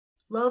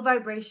low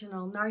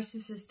vibrational,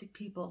 narcissistic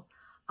people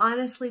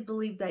honestly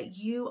believe that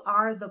you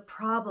are the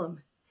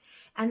problem.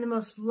 And the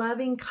most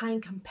loving,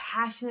 kind,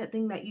 compassionate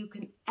thing that you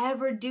can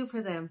ever do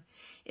for them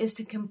is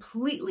to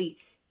completely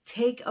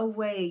take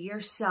away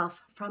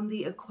yourself from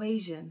the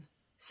equation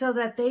so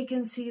that they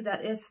can see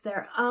that it's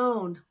their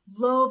own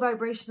low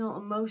vibrational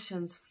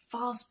emotions,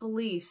 false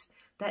beliefs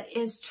that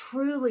is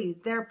truly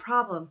their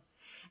problem,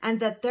 and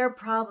that their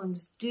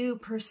problems do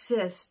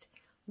persist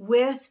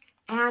with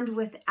and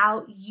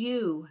without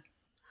you.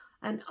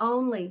 And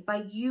only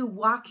by you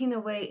walking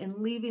away and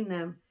leaving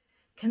them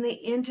can they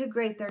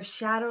integrate their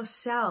shadow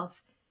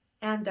self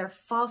and their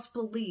false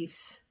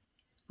beliefs,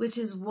 which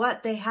is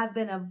what they have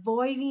been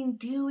avoiding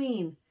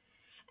doing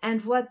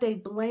and what they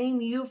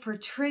blame you for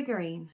triggering.